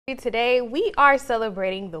Today we are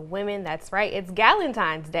celebrating the women. That's right, it's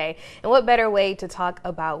Galentine's Day, and what better way to talk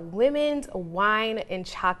about women's wine and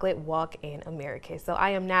chocolate walk in Americus. So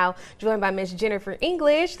I am now joined by Miss Jennifer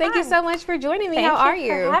English. Thank you so much for joining me. How are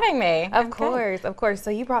you? For having me. Of course. So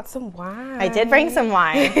you brought some wine. I did bring some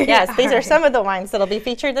wine. Yes, these are some of the wines that'll be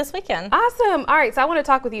featured this weekend. Awesome. All right, so I want to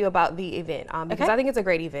talk with you about the event because I think it's a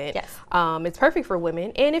great event. Yes. It's perfect for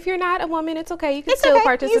women, and if you're not a woman, it's okay. You can still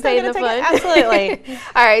participate in the fun. Absolutely.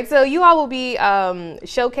 All right, so you all will be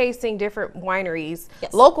showcasing different wineries,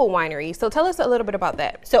 local wineries. So tell us a little bit about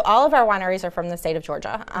that. So all of our wineries are from the state of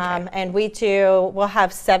Georgia, and we'll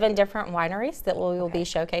have 7 different wineries that we will be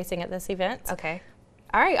showcasing at this event. Okay.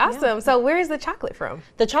 All right, awesome. Yeah. So where is the chocolate from?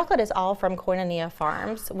 The chocolate is all from Koinonia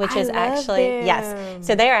Farms, which is actually,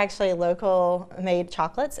 so they are actually local made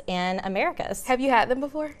chocolates in Americus. Have you had them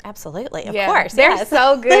before? Absolutely, of course. They're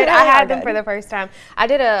so good. Really I had them for the first time. I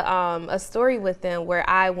did a story with them where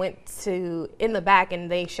I went in the back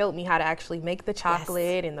and they showed me how to actually make the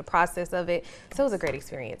chocolate and the process of it. So it was a great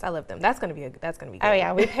experience. I love them. That's gonna be good. Oh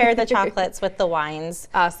yeah, we pair the chocolates with the wines.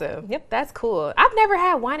 Awesome. Yep, that's cool. I've never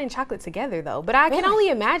had wine and chocolate together though, but I can only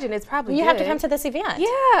imagine it's probably You have to come to this event. Yeah,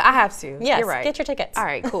 I have to. Yes, you're right. Get your tickets. All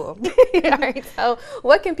right, cool. All right, so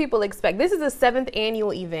what can people expect? This is the 7th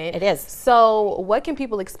annual event. It is. So what can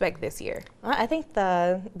people expect this year? Well, I think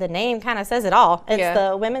the name kind of says it all. It's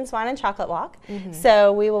the Women's Wine and Chocolate Walk.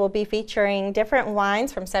 So we will be featuring different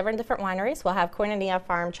wines from 7 different wineries. We'll have Koinonia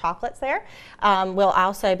Farm chocolates there. We'll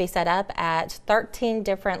also be set up at 13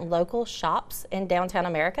 different local shops in downtown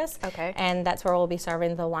Americus. Okay. And that's where we'll be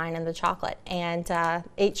serving the wine and the chocolate. And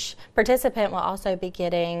each participant will also be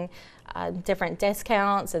getting different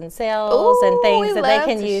discounts and sales and things that they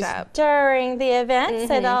can use during the event.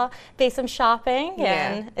 So there'll be some shopping,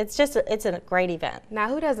 and it's a great event. Now,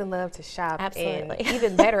 who doesn't love to shop? Absolutely. And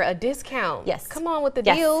even better, a discount. Yes. Come on with the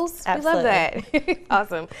deals. Absolutely. We love that.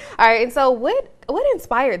 Awesome. All right, and so what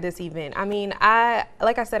inspired this event? I mean,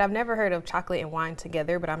 like I said, I've never heard of chocolate and wine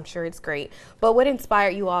together, but I'm sure it's great. But what inspired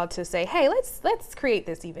you all to say, hey, let's create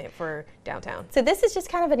this event for downtown? So this is just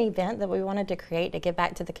kind of an event that we wanted to create to give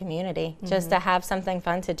back to the community, just to have something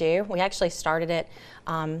fun to do. We actually started it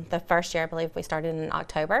the first year, I believe we started in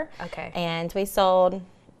October. Okay. And we sold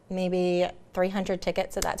maybe 300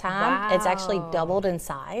 tickets at that time. Wow. It's actually doubled in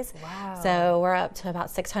size. Wow. So we're up to about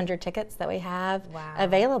 600 tickets that we have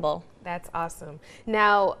available. That's awesome.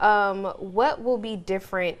 Now, what will be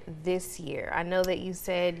different this year? I know that you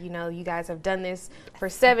said, you guys have done this for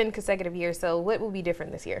 7 consecutive years. So what will be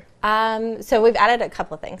different this year? So we've added a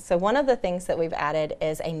couple of things. So one of the things that we've added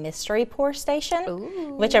is a mystery pour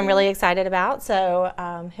station, which I'm really excited about. So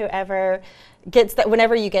whoever gets that,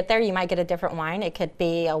 whenever you get there, you might get a different wine. It could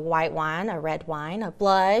be a white wine, a red wine, a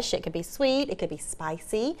blush. It could be sweet. It could be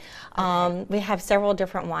spicy. We have several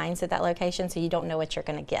different wines at that location, so you don't know what you're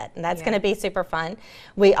going to get. And that's going to be super fun.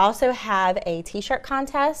 We also have a t-shirt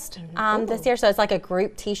contest this year. So it's like a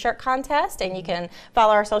group t-shirt contest, and you can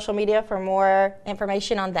follow our social media for more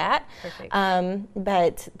information on that. Perfect.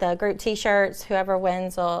 But the group t-shirts, whoever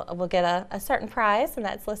wins will get a certain prize, and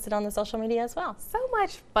that's listed on the social media as well. So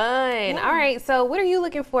much fun. All right. So what are you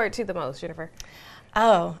looking forward to the most, Jennifer?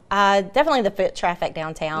 Oh, definitely the foot traffic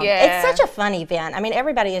downtown. Yeah. It's such a fun event. I mean,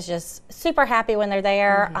 everybody is just super happy when they're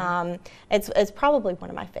there. It's probably one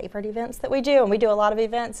of my favorite events that we do, and we do a lot of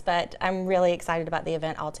events, but I'm really excited about the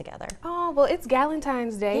event altogether. Oh, well, it's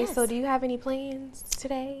Galentine's Day, so do you have any plans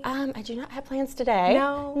today? I do not have plans today.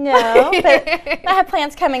 No? No, but I have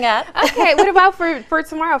plans coming up. Okay, what about for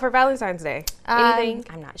tomorrow, for Valentine's Day? Anything?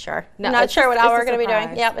 I'm not sure. No, I'm not sure what all we're going to be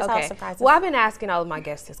doing. Surprise. Yep, it's all surprises. Well, I've been asking all of my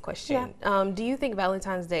guests this question. Do you think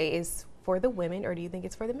Valentine's Day is for the women, or do you think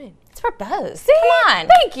it's for the men? It's for both. See? Come on.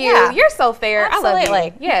 Thank you. Yeah. You're so fair. Absolutely. I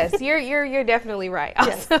love you. Yes, you're definitely right.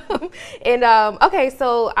 Yes. Awesome. And okay,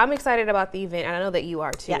 so I'm excited about the event, and I know that you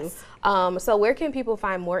are too. Yes. So where can people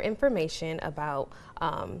find more information about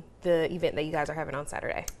the event that you guys are having on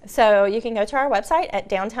Saturday? So you can go to our website at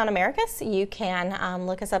Downtown Americus. You can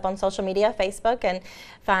look us up on social media, Facebook, and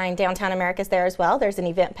find Downtown Americus there as well. There's an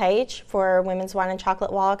event page for Women's Wine and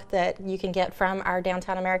Chocolate Walk that you can get from our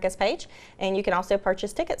Downtown Americus page, and you can also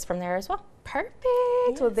purchase tickets from there as well. Perfect.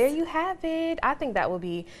 Yes. Well, there you have it. I think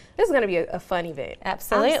this is going to be a fun event.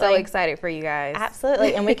 Absolutely. I'm so excited for you guys.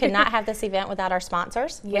 Absolutely. And we could not have this event without our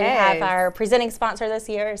sponsors. Yes. We have our presenting sponsor this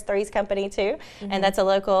year is Three's Company too, and that's a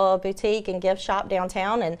local boutique and gift shop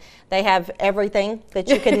downtown, and they have everything that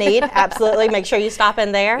you could need. Absolutely. Make sure you stop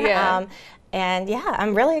in there. Yeah. And yeah,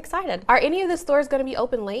 I'm really excited. Are any of the stores going to be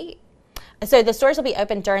open late? So the stores will be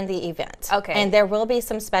open during the event. Okay. And there will be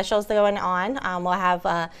some specials going on. We'll have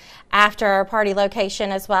after party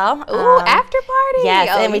location as well. Ooh, after party. Yes,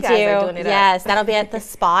 oh, and we you guys are doing do. it Yes, up. that'll be at the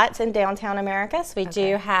Spot in downtown Americus. We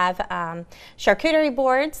do have charcuterie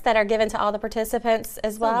boards that are given to all the participants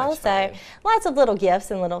as well. So lots of little gifts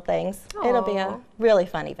and little things. Aww. It'll be a really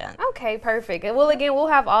fun event. Okay, perfect. And well, again, we'll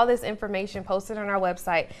have all this information posted on our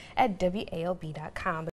website at WALB.com.